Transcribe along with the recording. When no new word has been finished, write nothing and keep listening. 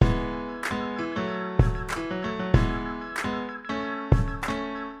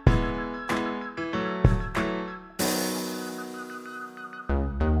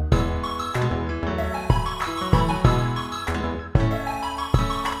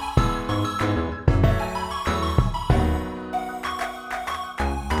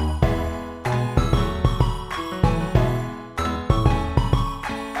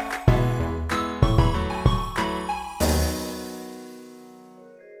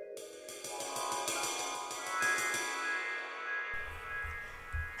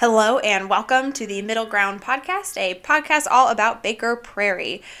Hello and welcome to the Middle Ground Podcast, a podcast all about Baker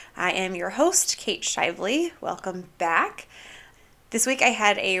Prairie. I am your host, Kate.shively. Welcome back. This week I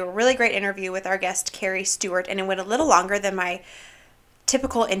had a really great interview with our guest, Carrie Stewart, and it went a little longer than my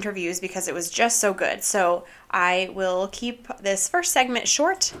typical interviews because it was just so good. So I will keep this first segment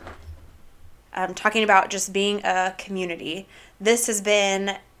short, talking about just being a community. This has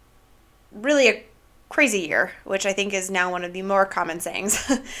been really a crazy year, which I think is now one of the more common sayings.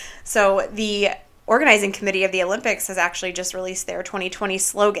 So the organizing committee of the Olympics has actually just released their 2020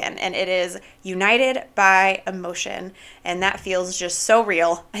 slogan, and it is United by Emotion. And that feels just so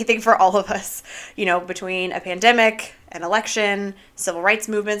real, I think, for all of us, between a pandemic, an election, civil rights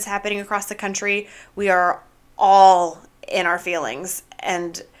movements happening across the country. We are all in our feelings,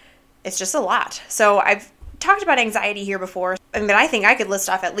 and it's just a lot. So I've talked about anxiety here before, but I think I could list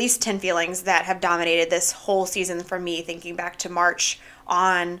off at least 10 feelings that have dominated this whole season for me, thinking back to March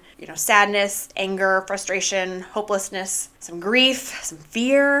on, sadness, anger, frustration, hopelessness, some grief, some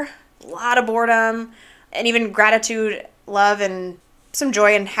fear, a lot of boredom, and even gratitude, love, and some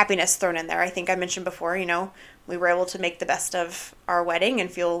joy and happiness thrown in there. I think I mentioned before, we were able to make the best of our wedding and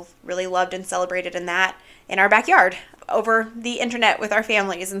feel really loved and celebrated in our backyard over the internet with our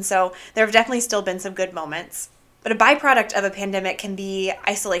families. And so there have definitely still been some good moments. But a byproduct of a pandemic can be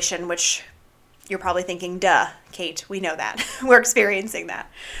isolation, which you're probably thinking, duh, Kate, we know that. We're experiencing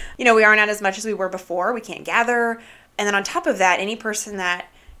that. We are not as much as we were before. We can't gather. And then on top of that, any person that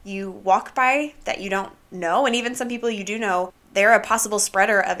you walk by that you don't know, and even some people you do know, they're a possible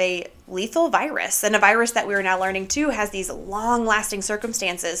spreader of a lethal virus. And a virus that we are now learning too has these long-lasting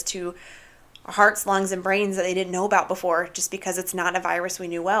circumstances to our hearts, lungs, and brains that they didn't know about before, just because it's not a virus we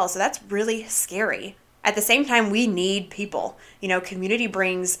knew well. So that's really scary. At the same time, we need people. Community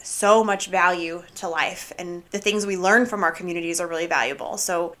brings so much value to life, and the things we learn from our communities are really valuable.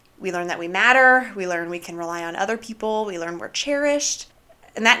 So we learn that we matter, we learn we can rely on other people, we learn we're cherished,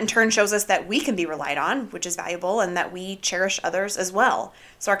 and that in turn shows us that we can be relied on, which is valuable, and that we cherish others as well.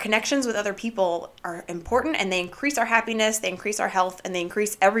 So our connections with other people are important, and they increase our happiness, they increase our health, and they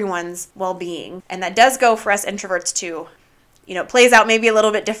increase everyone's well-being. And that does go for us introverts too. It plays out maybe a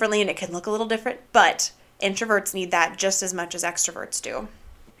little bit differently and it can look a little different, but introverts need that just as much as extroverts do.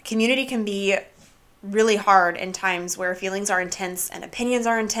 Community can be really hard in times where feelings are intense and opinions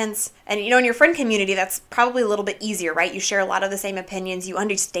are intense. And in your friend community, that's probably a little bit easier, right? You share a lot of the same opinions. You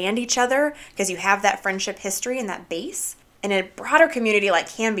understand each other because you have that friendship history and that base. In a broader community like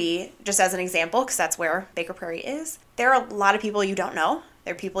Canby, just as an example, because that's where Baker Prairie is, there are a lot of people you don't know.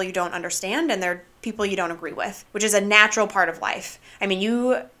 There are people you don't understand, and there are people you don't agree with, which is a natural part of life.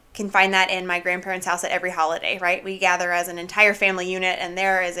 You can find that in my grandparents' house at every holiday, right? We gather as an entire family unit, and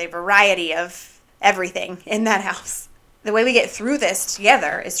there is a variety of everything in that house. The way we get through this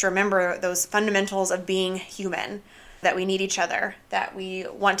together is to remember those fundamentals of being human, that we need each other, that we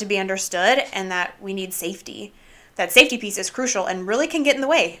want to be understood, and that we need safety. That safety piece is crucial and really can get in the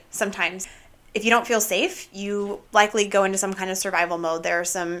way sometimes. If you don't feel safe, you likely go into some kind of survival mode. There's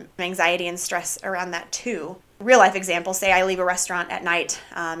some anxiety and stress around that too. Real life example, say I leave a restaurant at night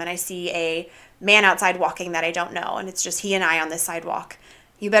and I see a man outside walking that I don't know, and it's just he and I on this sidewalk.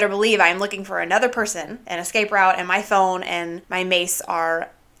 You better believe I'm looking for another person, an escape route, and my phone and my mace are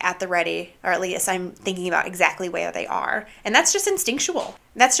at the ready, or at least I'm thinking about exactly where they are. And that's just instinctual.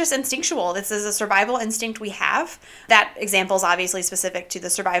 This is a survival instinct we have. That example is obviously specific to the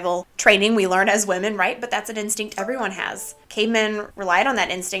survival training we learn as women, right? But that's an instinct everyone has. Cavemen relied on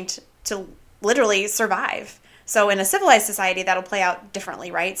that instinct to literally survive. So in a civilized society, that'll play out differently,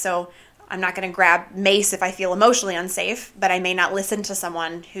 right? So I'm not going to grab mace if I feel emotionally unsafe, but I may not listen to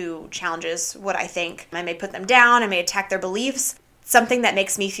someone who challenges what I think. I may put them down, I may attack their beliefs, something that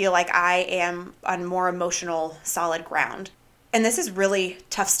makes me feel like I am on more emotional, solid ground. And this is really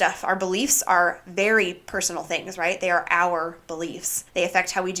tough stuff. Our beliefs are very personal things, right? They are our beliefs. They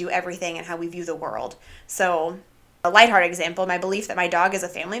affect how we do everything and how we view the world. So a lighthearted example, my belief that my dog is a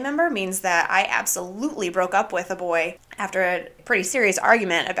family member means that I absolutely broke up with a boy after a pretty serious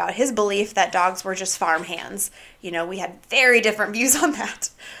argument about his belief that dogs were just farm hands. We had very different views on that.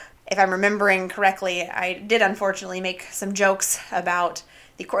 If I'm remembering correctly, I did unfortunately make some jokes about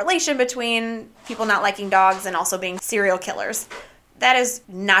the correlation between people not liking dogs and also being serial killers. That is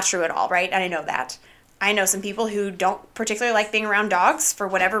not true at all, right? And I know that. I know some people who don't particularly like being around dogs for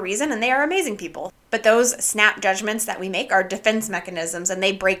whatever reason, and they are amazing people. But those snap judgments that we make are defense mechanisms, and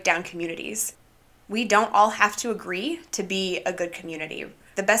they break down communities. We don't all have to agree to be a good community.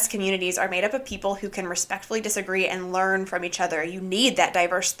 The best communities are made up of people who can respectfully disagree and learn from each other. You need that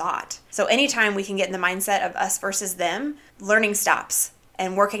diverse thought. So anytime we can get in the mindset of us versus them, learning stops.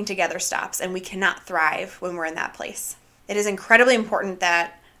 and working together stops, and we cannot thrive when we're in that place. It is incredibly important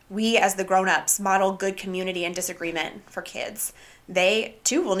that we as the grown-ups model good community and disagreement for kids. They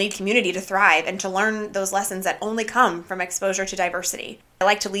too will need community to thrive and to learn those lessons that only come from exposure to diversity. I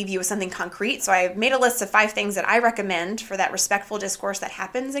like to leave you with something concrete, so I've made a list of 5 things that I recommend for that respectful discourse that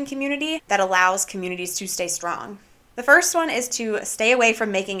happens in community that allows communities to stay strong. The first one is to stay away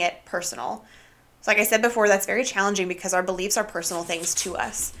from making it personal. So like I said before, that's very challenging because our beliefs are personal things to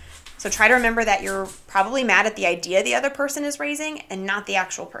us. So try to remember that you're probably mad at the idea the other person is raising and not the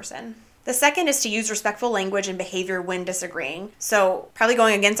actual person. The second is to use respectful language and behavior when disagreeing. So probably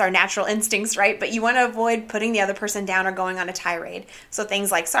going against our natural instincts, right? But you want to avoid putting the other person down or going on a tirade. So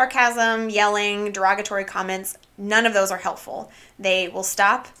things like sarcasm, yelling, derogatory comments, none of those are helpful. They will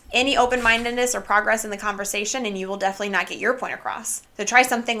stop any open-mindedness or progress in the conversation, and you will definitely not get your point across. So try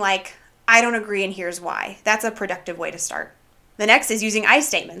something like, I don't agree and here's why. That's a productive way to start. The next is using I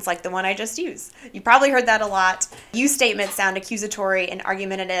statements like the one I just used. You probably heard that a lot. You statements sound accusatory and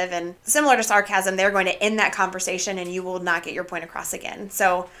argumentative, and similar to sarcasm, they're going to end that conversation and you will not get your point across again.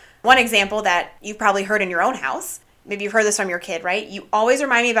 So one example that you've probably heard in your own house, maybe you've heard this from your kid, right? You always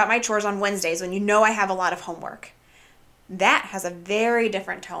remind me about my chores on Wednesdays when you know I have a lot of homework. That has a very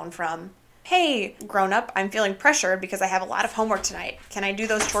different tone from, hey, grown up, I'm feeling pressured because I have a lot of homework tonight. Can I do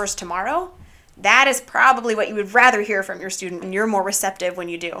those chores tomorrow? That is probably what you would rather hear from your student, and you're more receptive when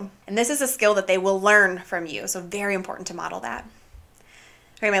you do. And this is a skill that they will learn from you, so very important to model that.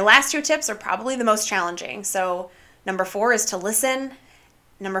 Okay, my last 2 tips are probably the most challenging. So number 4 is to listen.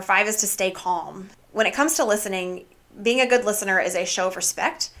 Number 5 is to stay calm. When it comes to listening, being a good listener is a show of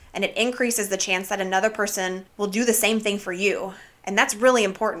respect, and it increases the chance that another person will do the same thing for you. And that's really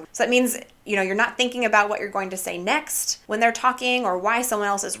important. So that means, you're not thinking about what you're going to say next when they're talking or why someone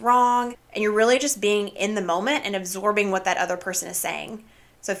else is wrong. And you're really just being in the moment and absorbing what that other person is saying.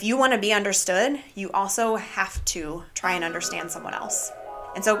 So if you want to be understood, you also have to try and understand someone else.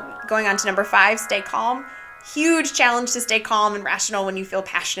 And so going on to number 5, stay calm. Huge challenge to stay calm and rational when you feel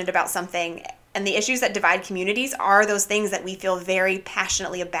passionate about something. And the issues that divide communities are those things that we feel very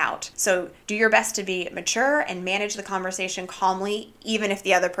passionately about. So do your best to be mature and manage the conversation calmly, even if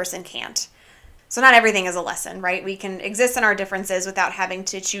the other person can't. So not everything is a lesson, right? We can exist in our differences without having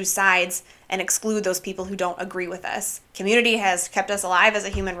to choose sides and exclude those people who don't agree with us. Community has kept us alive as a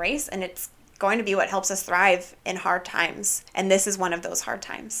human race, and it's going to be what helps us thrive in hard times. And this is one of those hard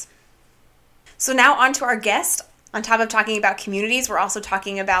times. So now on to our guest. On top of talking about communities, we're also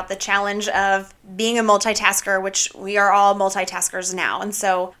talking about the challenge of being a multitasker, which we are all multitaskers now. And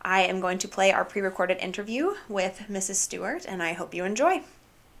so I am going to play our pre-recorded interview with Mrs. Stewart, and I hope you enjoy.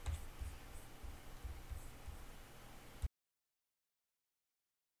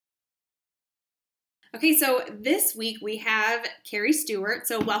 Okay, so this week we have Carrie Stewart.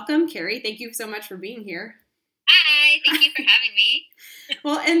 So welcome, Carrie. Thank you so much for being here. Hi, thank you for having me.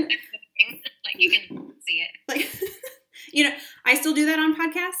 Well, and like you can see it. I still do that on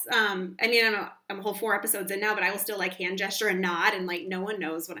podcasts. I'm a whole 4 episodes in now, but I will still hand gesture and nod, and no one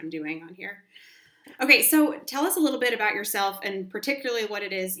knows what I'm doing on here. Okay, so tell us a little bit about yourself and particularly what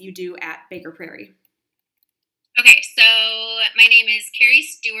it is you do at Baker Prairie. Okay, so my name is Carrie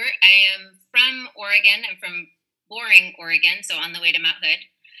Stewart. I am from Oregon. I'm from Boring, Oregon, so on the way to Mount Hood.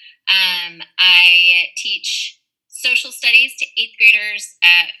 I teach social studies to 8th graders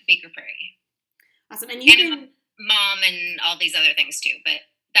at Baker Prairie. Awesome. And I'm a mom and all these other things too, but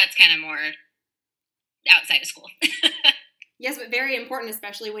that's kind of more outside of school. Yes, but very important,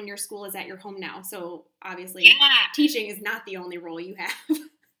 especially when your school is at your home now. So obviously, teaching is not the only role you have.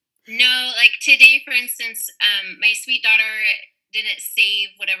 No, today, for instance, my sweet daughter didn't save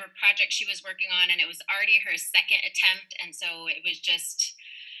whatever project she was working on, and it was already her 2nd attempt, and so it was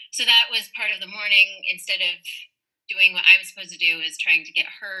so that was part of the morning. Instead of doing what I'm supposed to do, is trying to get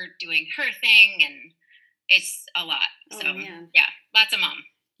her doing her thing, and it's a lot. So, man. Yeah, lots of mom.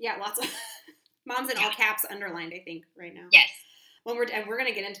 Yeah, lots of moms in all caps underlined, I think, right now. Yes. Well, we're going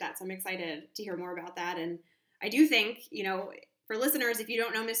to get into that, so I'm excited to hear more about that. And I do think, for listeners, if you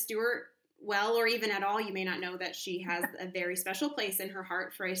don't know Miss Stewart well or even at all, you may not know that she has a very special place in her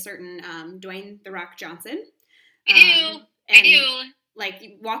heart for a certain Dwayne "The Rock" Johnson. I do.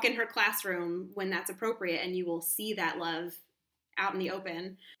 You walk in her classroom when that's appropriate and you will see that love out in the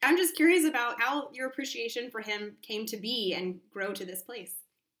open. I'm just curious about how your appreciation for him came to be and grow to this place.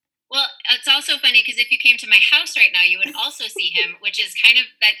 Well, it's also funny because if you came to my house right now, you would also see him, which is kind of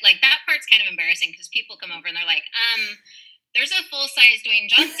that part's kind of embarrassing because people come over and they're like, there's a full-size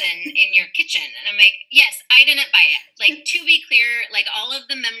Dwayne Johnson in your kitchen. And I'm like, yes, I didn't buy it. Like, to be clear, like all of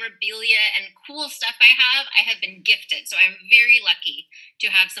the memorabilia and cool stuff I have been gifted. So I'm very lucky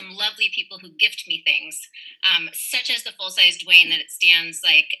to have some lovely people who gift me things, such as the full-size Dwayne that it stands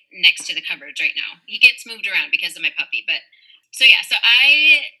like next to the cupboards right now. He gets moved around because of my puppy. But so yeah, so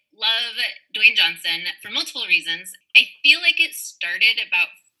I love Dwayne Johnson for multiple reasons. I feel like it started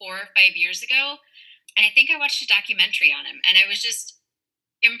about 4 or 5 years ago. And I think I watched a documentary on him, and I was just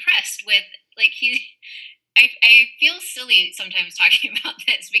impressed with, like, I feel silly sometimes talking about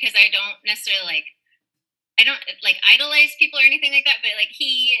this because I don't necessarily, I don't, idolize people or anything like that, but, like,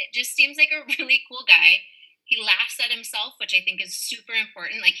 he just seems like a really cool guy. He laughs at himself, which I think is super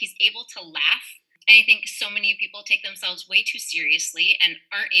important. Like, he's able to laugh. And I think so many people take themselves way too seriously and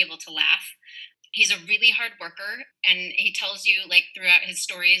aren't able to laugh. He's a really hard worker, and he tells you, like, throughout his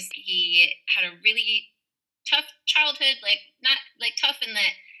stories, he had a really tough childhood, like, not like tough in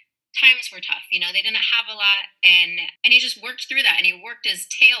that times were tough, you know, they didn't have a lot, and he just worked through that, and he worked his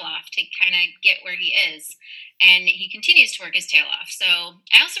tail off to kind of get where he is, and he continues to work his tail off. So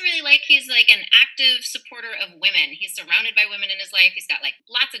I also really like he's like an active supporter of women. He's surrounded by women in his life. He's got like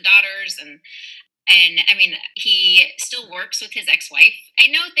lots of daughters, and I mean, he still works with his ex-wife. I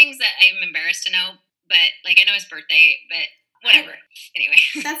know things that I'm embarrassed to know, but like I know his birthday, but whatever. Anyway.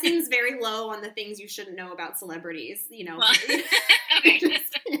 That seems very low on the things you shouldn't know about celebrities, you know. Well, okay.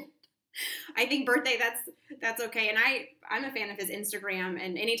 I think birthday, that's okay. And I'm a fan of his Instagram,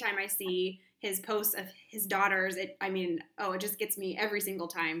 and anytime I see his posts of his daughters, it just gets me every single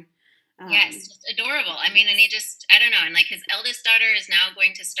time. Yes, just adorable. I mean, and he just, I don't know. And like his eldest daughter is now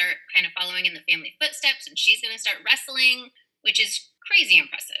going to start kind of following in the family footsteps, and she's going to start wrestling, which is crazy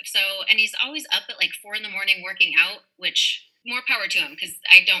impressive. So, and he's always up at like 4 a.m. working out, which more power to him because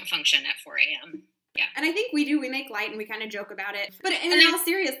I don't function at 4 a.m. Yeah. And I think we make light and we kind of joke about it. But in all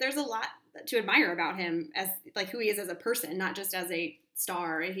serious, there's a lot to admire about him as like who he is as a person, not just as a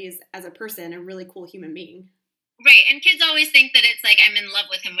star. He's as a person, a really cool human being. Right, and kids always think that it's like I'm in love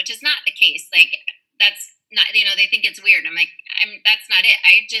with him, which is not the case. Like, that's not, you know, they think it's weird. I'm like, that's not it.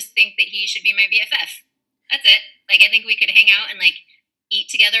 I just think that he should be my BFF. That's it. Like, I think we could hang out and, like, eat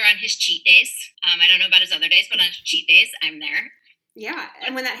together on his cheat days. I don't know about his other days, but on his cheat days, I'm there. Yeah,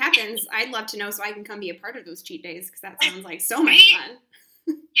 and when that happens, I'd love to know so I can come be a part of those cheat days, because that sounds like so much fun.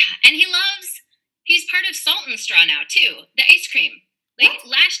 Yeah, and he's part of Salt and Straw now, too, the ice cream. Like,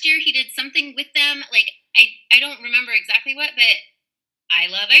 last year he did something with them, like, I don't remember exactly what, but I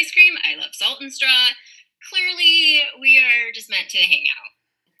love ice cream. I love Salt and Straw. Clearly, we are just meant to hang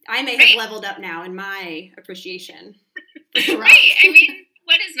out. I may have leveled up now in my appreciation. Right. I mean,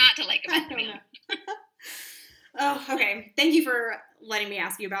 what is not to like about him? Oh, okay. Thank you for letting me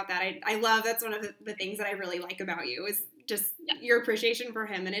ask you about that. I love, that's one of the things that I really like about you is just your appreciation for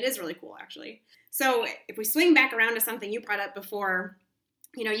him. And it is really cool, actually. So if we swing back around to something you brought up before,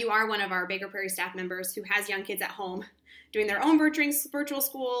 you know, you are one of our Baker Prairie staff members who has young kids at home doing their own virtual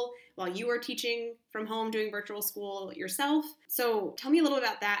school while you are teaching from home, doing virtual school yourself. So tell me a little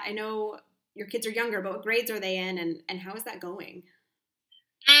about that. I know your kids are younger, but what grades are they in, and how is that going?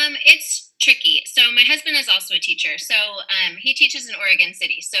 It's tricky. So my husband is also a teacher. So he teaches in Oregon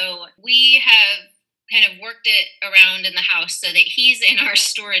City. So we have kind of worked it around in the house so that he's in our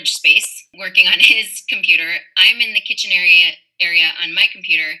storage space working on his computer. I'm in the kitchen area on my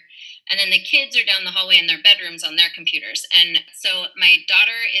computer, and then the kids are down the hallway in their bedrooms on their computers. And so my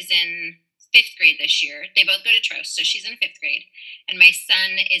daughter is in 5th grade this year. They both go to Trost, so she's in 5th grade, and my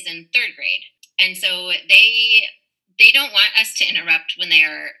son is in 3rd grade. And so they don't want us to interrupt when they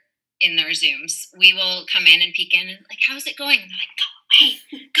are in their Zooms. We will come in and peek in and like, how's it going? And they're like,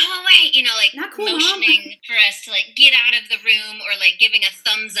 go away, you know, like not cool, motioning for us to like get out of the room, or like giving a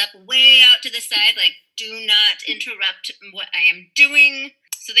thumbs up way out to the side, like do not interrupt what I am doing.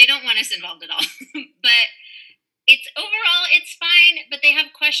 So they don't want us involved at all. But it's overall, it's fine, but they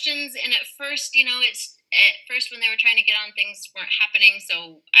have questions. And at first, you know, when they were trying to get on, things weren't happening.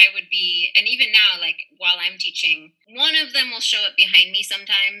 So I would be, and even now, like while I'm teaching, one of them will show up behind me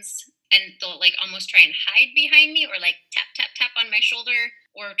sometimes, and they'll like almost try and hide behind me, or like tap, tap, tap on my shoulder,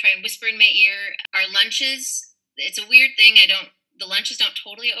 or try and whisper in my ear. Our lunches, it's a weird thing. The lunches don't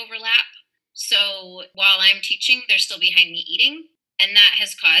totally overlap. So while I'm teaching, they're still behind me eating. And that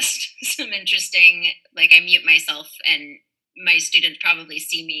has caused some interesting, like I mute myself, and my students probably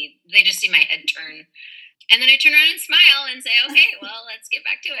see me. They just see my head turn. And then I turn around and smile and say, okay, well, let's get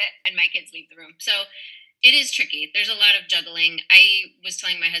back to it. And my kids leave the room. So it is tricky. There's a lot of juggling. I was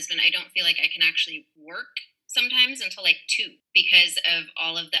telling my husband, I don't feel like I can actually work sometimes until like 2 because of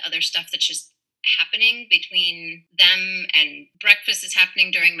all of the other stuff that's just happening between them, and breakfast is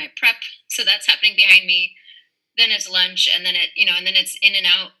happening during my prep. So that's happening behind me. Then it's lunch, and then it's in and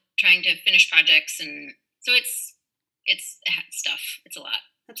out trying to finish projects. And so it's stuff. It's a lot.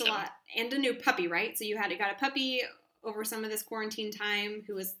 That's a lot. And a new puppy, right? So you got a puppy over some of this quarantine time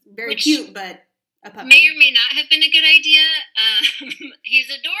who was very cute, but a puppy. May or may not have been a good idea. He's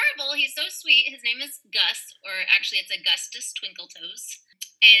adorable. He's so sweet. His name is Gus, or actually it's Augustus Twinkletoes.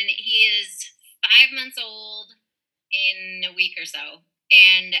 And he is 5 months old in a week or so.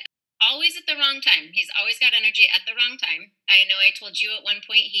 And always at the wrong time. He's always got energy at the wrong time. I know I told you at one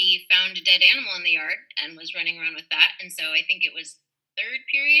point he found a dead animal in the yard and was running around with that. And so I think it was third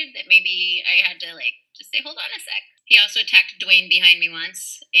period that maybe I had to just say, hold on a sec. He also attacked Dwayne behind me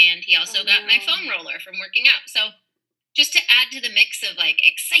once, and he also got my foam roller from working out. So just to add to the mix of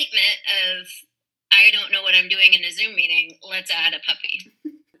excitement of I don't know what I'm doing in a Zoom meeting, let's add a puppy.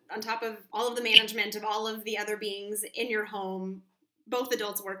 On top of all of the management of all of the other beings in your home, both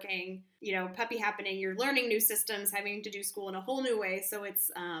adults working, puppy happening, you're learning new systems, having to do school in a whole new way. So it's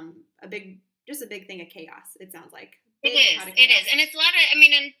a big thing of chaos, it sounds like. It is. And it's a lot of,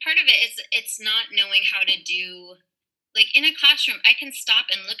 and part of it is it's not knowing how to do, in a classroom, I can stop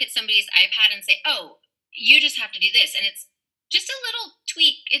and look at somebody's iPad and say, oh, you just have to do this. And it's just a little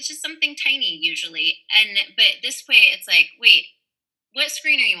tweak. It's just something tiny usually. But this way it's wait, what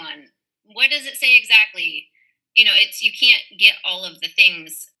screen are you on? What does it say exactly? You can't get all of the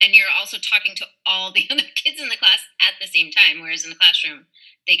things, and you're also talking to all the other kids in the class at the same time, whereas in the classroom,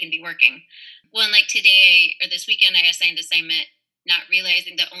 they can be working. Well, and today, or this weekend, I assigned assignment, not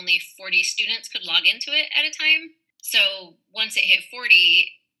realizing that only 40 students could log into it at a time. So once it hit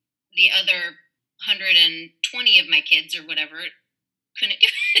 40, the other 120 of my kids or whatever couldn't do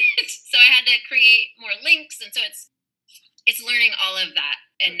it. So I had to create more links, and so it's learning all of that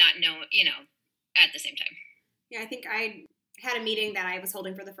and not know, at the same time. Yeah, I think I had a meeting that I was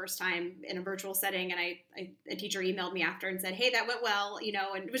holding for the first time in a virtual setting, and a teacher emailed me after and said, hey, that went well,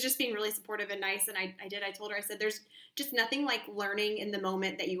 and it was just being really supportive and nice. And I told her, I said, there's just nothing like learning in the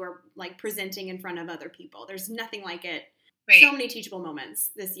moment that you are presenting in front of other people. There's nothing like it. Right. So many teachable moments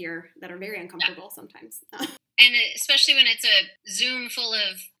this year that are very uncomfortable sometimes. And especially when it's a Zoom full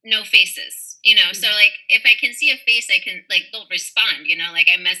of no faces, mm-hmm. So if I can see a face, I can they'll respond,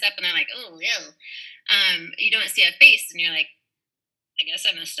 I mess up and they're like, oh, ew. You don't see a face and you're like, I guess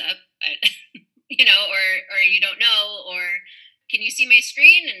I messed up, or you don't know, or can you see my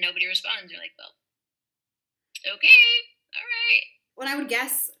screen? And nobody responds. You're like, well, okay, all right. Well, I would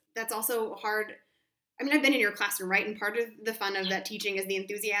guess that's also hard. I've been in your classroom, right? And part of the fun of that teaching is the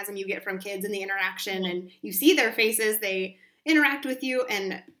enthusiasm you get from kids and the interaction, and you see their faces, they interact with you,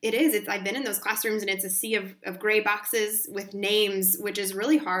 and I've been in those classrooms, and it's a sea of gray boxes with names, which is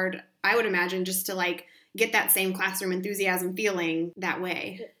really hard, I would imagine, just to get that same classroom enthusiasm feeling that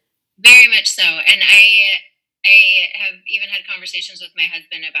way. Very much so. And I have even had conversations with my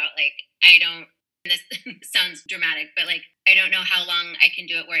husband about this sounds dramatic, but I don't know how long I can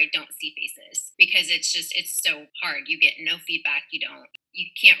do it where I don't see faces, because it's so hard. You get no feedback. You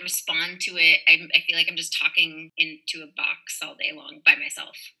can't respond to it. I feel like I'm just talking into a box all day long by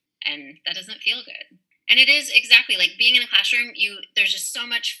myself, and that doesn't feel good. And it is exactly being in a classroom, there's just so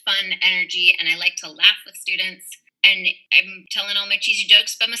much fun energy, and I like to laugh with students, and I'm telling all my cheesy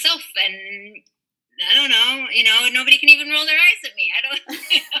jokes by myself, and I don't know, nobody can even roll their eyes at me. I don't,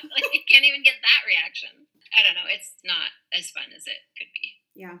 you can't even get that reaction. I don't know. It's not as fun as it could be.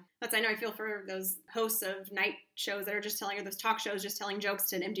 Yeah. I know I feel for those hosts of night shows that are just telling, or those talk shows, just telling jokes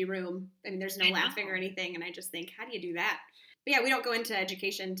to an empty room. There's no laughing or anything. And I just think, how do you do that? But yeah, we don't go into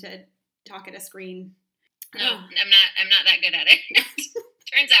education to talk at a screen. No, I'm not that good at it.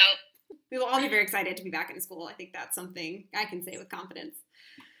 Turns out. We will all be very excited to be back in school. I think that's something I can say with confidence.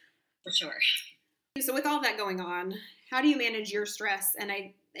 For sure. So with all of that going on, how do you manage your stress and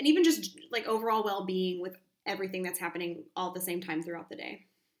even just overall well-being with everything that's happening all at the same time throughout the day?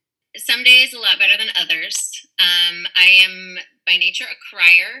 Some days a lot better than others. I am by nature a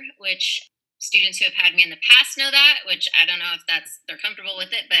crier, which students who have had me in the past know that, which I don't know if they're comfortable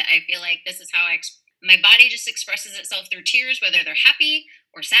with it, but I feel like this is how my body just expresses itself through tears, whether they're happy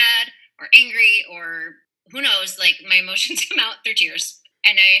or sad or angry or who knows, my emotions come out through tears.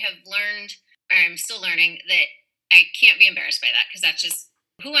 And I have learned, or I'm still learning, that I can't be embarrassed by that, because that's just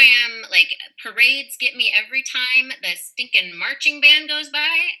who I am. Parades get me every time the stinking marching band goes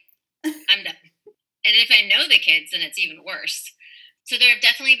by. I'm done. And if I know the kids, then it's even worse. So there have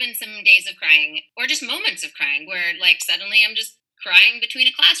definitely been some days of crying, or just moments of crying, where suddenly I'm just crying between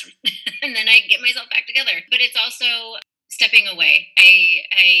a classroom and then I get myself back together. But it's also stepping away.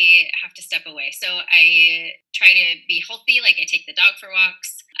 I have to step away. So I try to be healthy. Like I take the dog for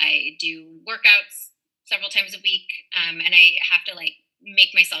walks. I do workouts several times a week. And I have to like make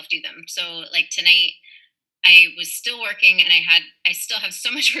myself do them. So like tonight I was still working and I still have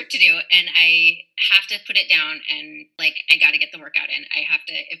so much work to do, and I have to put it down, and like I got to get the workout in. I have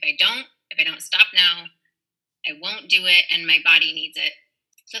to, if I don't stop now, I won't do it, and my body needs it.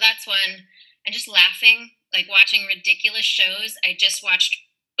 So that's one. And just laughing, like watching ridiculous shows. I just watched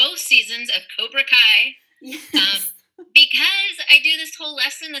both seasons of Cobra Kai. Yes. Because I do this whole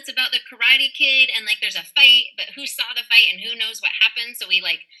lesson that's about the Karate Kid, and like there's a fight, but who saw the fight and who knows what happened. So we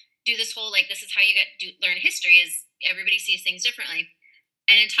like do this whole like, this is how you learn history, is everybody sees things differently.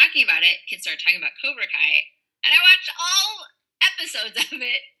 And in talking about it, kids started talking about Cobra Kai, and I watched all episodes of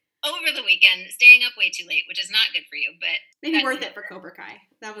it over the weekend, staying up way too late, which is not good for you, but Maybe worth it for Cobra Kai.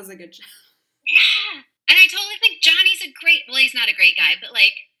 That was a good show. Yeah. And I totally think Johnny's he's not a great guy, but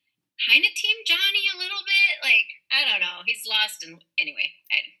like kind of team Johnny a little bit. Like, I don't know. He's lost. And anyway.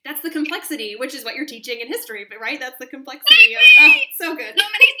 That's the complexity, which is what you're teaching in history, but right? That's the complexity of, so good. So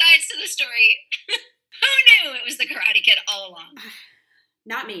many sides to the story. Who knew it was the Karate Kid all along?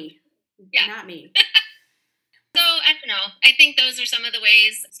 Not me. Yeah. Not me. So, I don't know. I think those are some of the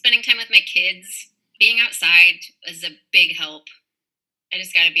ways. Spending time with my kids, being outside is a big help. I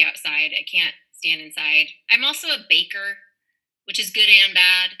just got to be outside. I can't stand inside. I'm also a baker, which is good and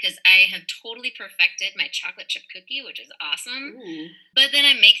bad, because I have totally perfected my chocolate chip cookie, which is awesome. Ooh. But then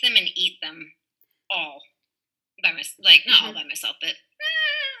I make them and eat them all by myself. Like, not all by myself, but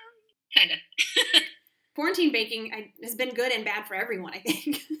kind of. Quarantine baking has been good and bad for everyone, I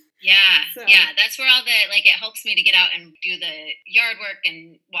think. Yeah, So. yeah. That's where all the, like, it helps me to get out and do the yard work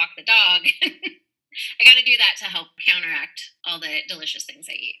and walk the dog. I got to do that to help counteract all the delicious things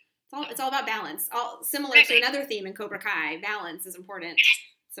I eat. It's all about balance. All similar Exactly. to another theme in Cobra Kai, balance is important.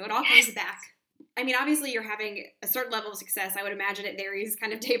 So it all comes back. I mean, obviously you're having a certain level of success. I would imagine it varies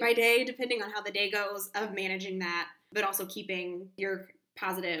kind of day by day, depending on how the day goes, of managing that, but also keeping your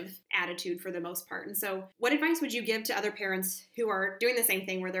positive attitude for the most part. And so what advice would you give to other parents who are doing the same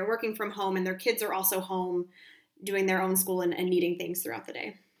thing, where they're working from home and their kids are also home doing their own school and needing things throughout the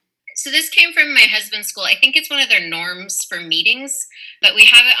day? So this came from my husband's school. I think it's one of their norms for meetings, but we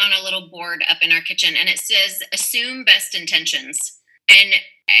have it on a little board up in our kitchen, and it says, assume best intentions. And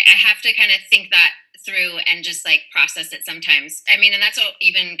I have to kind of think that through and just like process it sometimes. I mean, and that's all,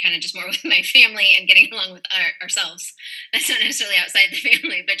 even kind of just more with my family and getting along with ourselves. That's not necessarily outside the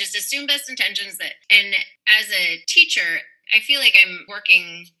family, but just assume best intentions. And as a teacher, I feel like I'm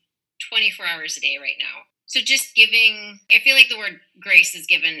working 24 hours a day right now. So just giving, I feel like the word grace is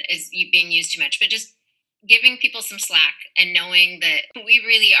being used too much, but just giving people some slack and knowing that we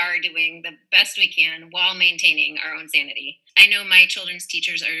really are doing the best we can while maintaining our own sanity. I know my children's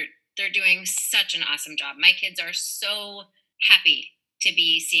teachers they're doing such an awesome job. My kids are so happy to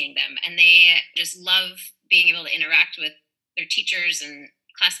be seeing them, and they just love being able to interact with their teachers and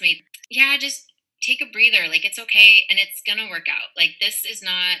classmates. Yeah, just take a breather. Like, it's okay, and it's going to work out. Like, this is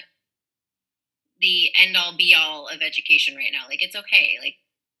not the end all be all of education right now. Like, it's okay. Like,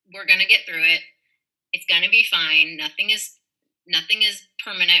 we're going to get through it. It's going to be fine. Nothing is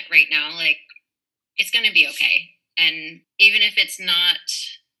permanent right now. Like, it's going to be okay. And even if it's not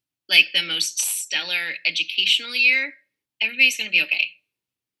like the most stellar educational year, everybody's going to be okay.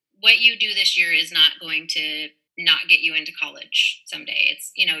 What you do this year is not going to not get you into college someday.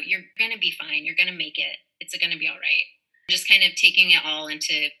 It's, you're going to be fine. You're going to make it. It's going to be all right. Just kind of taking it all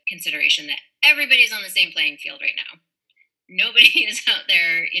into consideration that everybody's on the same playing field right now. Nobody is out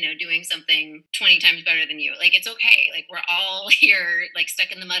there, doing something 20 times better than you. Like, it's okay. Like, we're all here, like,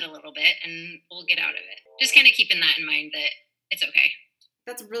 stuck in the mud a little bit, and we'll get out of it. Just kind of keeping that in mind, that it's okay.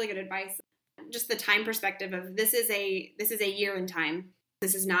 That's really good advice. Just the time perspective of this is a year in time.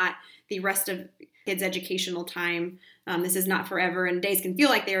 This is not the rest of kids' educational time. This is not forever, and days can feel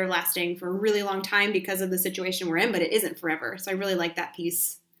like they are lasting for a really long time because of the situation we're in, but it isn't forever. So I really like that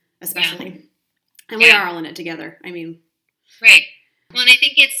piece, especially. Yeah. And we are all in it together. I mean, right. Well, and I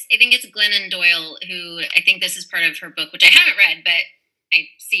think it's Glennon Doyle who, I think this is part of her book, which I haven't read, but I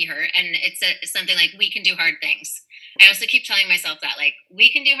see her, and it's something like, we can do hard things. I also keep telling myself that, like,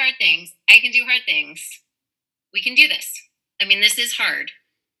 we can do hard things. I can do hard things. We can do this. I mean, this is hard,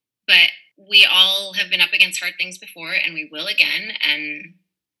 but we all have been up against hard things before, and we will again, and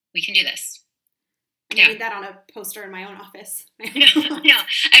we can do this. I need that on a poster in my own office. No.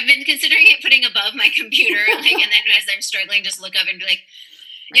 I've been considering it putting above my computer, like, and then as I'm struggling, just look up and be like,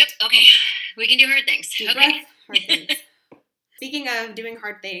 yep, okay, we can do hard things. Deep okay. breath, hard things. Speaking of doing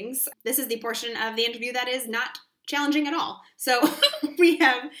hard things, this is the portion of the interview that is not challenging at all. So we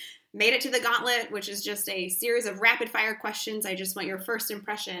have made it to the gauntlet, which is just a series of rapid fire questions. I just want your first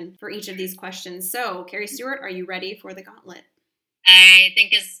impression for each of these questions. So, Carrie Stewart, are you ready for the gauntlet? I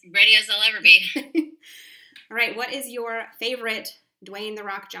think as ready as I'll ever be. All right. What is your favorite Dwayne "The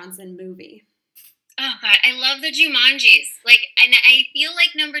Rock" Johnson movie? Oh God, I love the Jumanjis. And I feel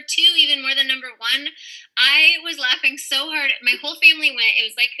like number 2 even more than number 1. I was laughing so hard. My whole family went. It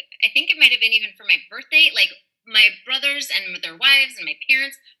was like, I think it might have been even for my birthday. Like my brothers and their wives and my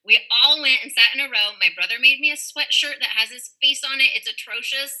parents, we all went and sat in a row. My brother made me a sweatshirt that has his face on it. It's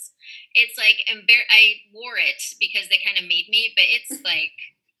atrocious. It's like I wore it because they kind of made me, but it's like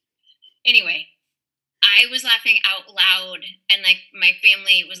anyway. I was laughing out loud, and like my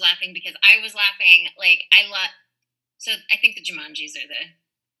family was laughing because I was laughing. Like so I think the Jumanjis are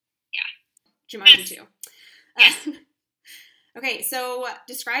Jumanji yes. too. Yes. Okay, so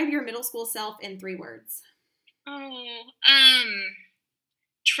describe your middle school self in 3 words. Oh,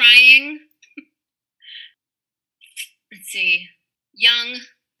 trying. Let's see, young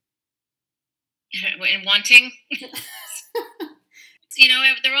and wanting.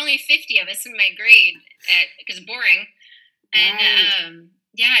 There were only 50 of us in my grade because boring. And,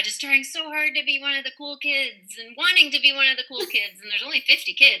 right. Just trying so hard to be one of the cool kids and wanting to be one of the cool kids. And there's only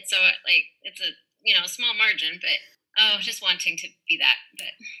 50 kids, so, it's a, small margin. But, just wanting to be that.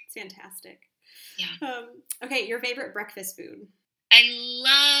 But it's fantastic. Yeah. Okay, your favorite breakfast food? I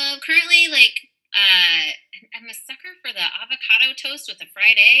love, currently, I'm a sucker for the avocado toast with a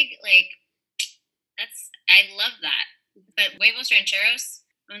fried egg. I love that. But huevos rancheros,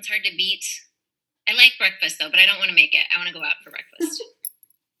 that one's hard to beat. I like breakfast, though, but I don't want to make it. I want to go out for breakfast.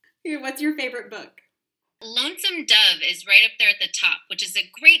 What's your favorite book? Lonesome Dove is right up there at the top, which is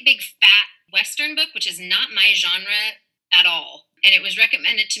a great big fat Western book, which is not my genre at all. And it was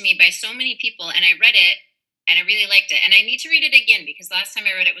recommended to me by so many people, and I read it, and I really liked it. And I need to read it again because last time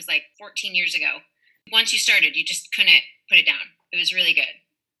I read it was 14 years ago. Once you started, you just couldn't put it down. It was really good.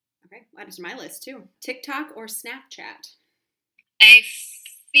 Okay, add it to my list too. TikTok or Snapchat? I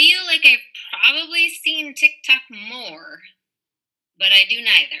feel like I've probably seen TikTok more, but I do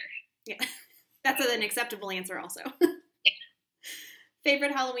neither. Yeah, that's an acceptable answer also. Yeah.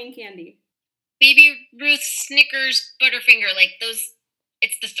 Favorite Halloween candy? Baby Ruth, Snickers, Butterfinger, those,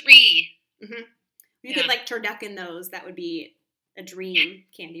 it's the 3. Mm-hmm. You could turducken those. That would be a dream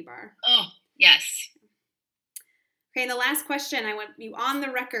candy bar. Oh, yes. Okay, and the last question, I want you on the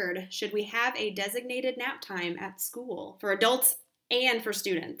record. Should we have a designated nap time at school for adults and for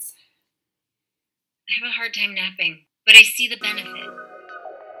students? I have a hard time napping, but I see the benefit. I'm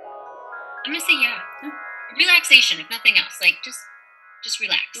going to say yeah. Huh? Relaxation, if nothing else. Just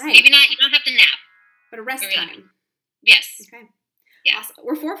relax. Right. Maybe not, you don't have to nap. But a rest time. Yes. Okay. Yeah. Awesome.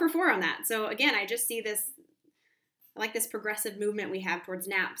 We're 4 for 4 on that. So again, I just see this, I like this progressive movement we have towards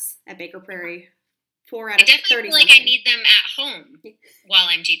naps at Baker Prairie. 4 out of 30. I definitely feel like I need them at home while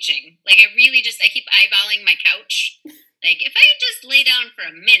I'm teaching. I keep eyeballing my couch. If I just lay down for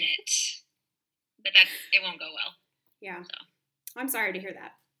a minute, but it won't go well. Yeah. So. I'm sorry to hear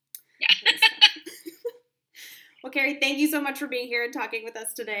that. Yeah. Well, Carrie, thank you so much for being here and talking with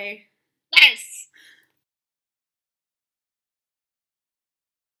us today. Yes.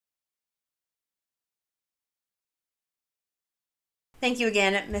 Thank you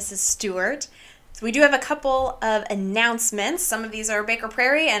again, Mrs. Stewart. So we do have a couple of announcements. Some of these are Baker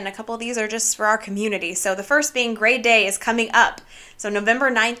Prairie and a couple of these are just for our community. So the first being grade day is coming up. So November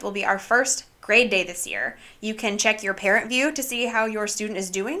 9th will be our first grade day this year. You can check your parent view to see how your student is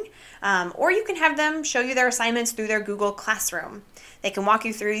doing, or you can have them show you their assignments through their Google Classroom. They can walk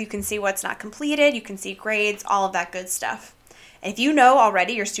you through, you can see what's not completed, you can see grades, all of that good stuff. And if you know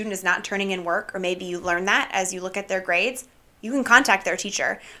already your student is not turning in work, or maybe you learn that as you look at their grades, you can contact their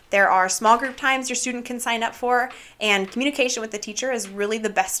teacher. There are small group times your student can sign up for, and communication with the teacher is really the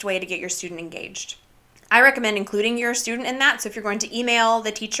best way to get your student engaged. I recommend including your student in that, so if you're going to email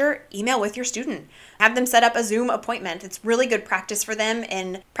the teacher, email with your student. Have them set up a Zoom appointment. It's really good practice for them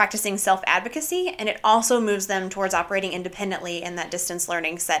in practicing self-advocacy, and it also moves them towards operating independently in that distance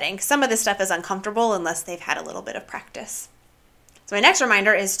learning setting. Some of this stuff is uncomfortable unless they've had a little bit of practice. So my next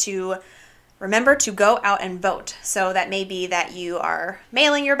reminder is to remember to go out and vote. So that may be that you are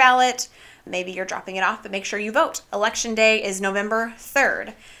mailing your ballot, maybe you're dropping it off, but make sure you vote. Election day is November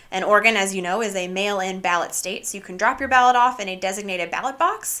 3rd. And Oregon, as you know, is a mail-in ballot state, so you can drop your ballot off in a designated ballot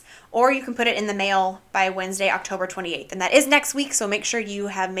box, or you can put it in the mail by Wednesday, October 28th. And that is next week, so make sure you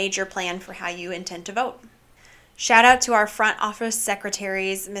have made your plan for how you intend to vote. Shout out to our front office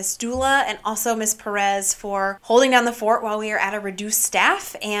secretaries, Ms. Dula and also Ms. Perez, for holding down the fort while we are at a reduced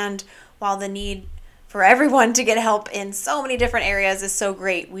staff and while the need For everyone to get help in so many different areas is so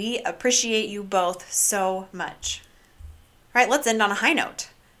great. We appreciate you both so much. All right, let's end on a high note.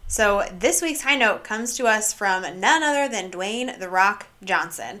 So this week's high note comes to us from none other than Dwayne "The Rock"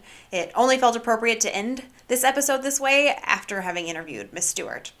 Johnson. It only felt appropriate to end this episode this way after having interviewed Miss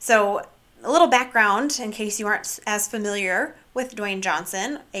Stewart. So a little background in case you aren't as familiar with Dwayne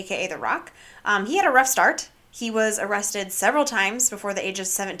Johnson, aka The Rock. He had a rough start. He was arrested several times before the age of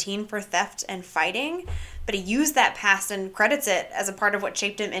 17 for theft and fighting, but he used that past and credits it as a part of what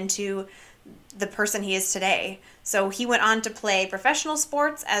shaped him into the person he is today. So he went on to play professional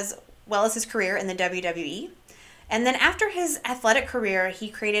sports as well as his career in the WWE. And then after his athletic career, he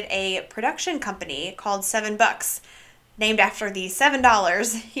created a production company called $7, named after the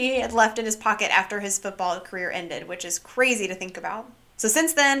 $7 he had left in his pocket after his football career ended, which is crazy to think about. So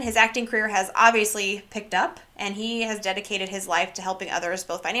since then, his acting career has obviously picked up, and he has dedicated his life to helping others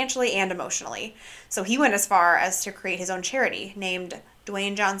both financially and emotionally. So he went as far as to create his own charity named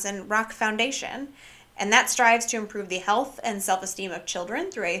Dwayne Johnson Rock Foundation, and that strives to improve the health and self-esteem of children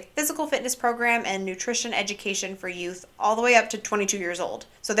through a physical fitness program and nutrition education for youth all the way up to 22 years old.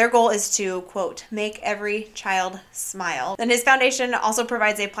 So their goal is to, quote, make every child smile. And his foundation also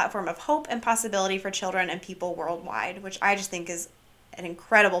provides a platform of hope and possibility for children and people worldwide, which I just think is an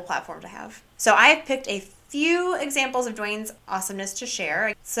incredible platform to have. So I've picked a few examples of Dwayne's awesomeness to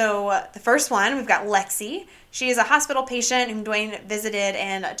share. So the first one, we've got Lexi. She is a hospital patient whom Dwayne visited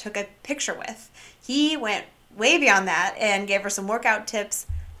and took a picture with. He went way beyond that and gave her some workout tips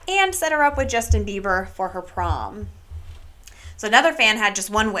and set her up with Justin Bieber for her prom. So another fan had just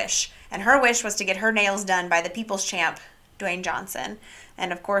one wish, and her wish was to get her nails done by the people's champ, Dwayne Johnson.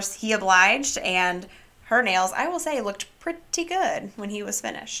 And of course, he obliged, and her nails, I will say, looked pretty good when he was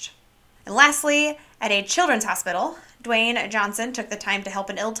finished. And lastly, at a children's hospital, Dwayne Johnson took the time to help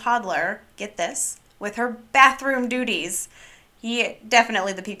an ill toddler, get this, with her bathroom duties. He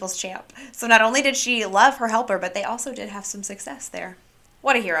definitely the people's champ. So not only did she love her helper, but they also did have some success there.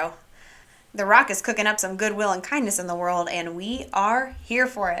 What a hero. The Rock is cooking up some goodwill and kindness in the world, and we are here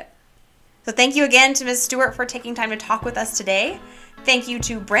for it. So thank you again to Ms. Stewart for taking time to talk with us today. Thank you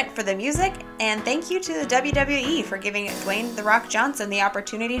to Brent for the music, and thank you to the WWE for giving Dwayne "The Rock" Johnson the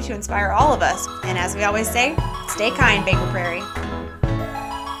opportunity to inspire all of us. And as we always say, stay kind, Baker Prairie.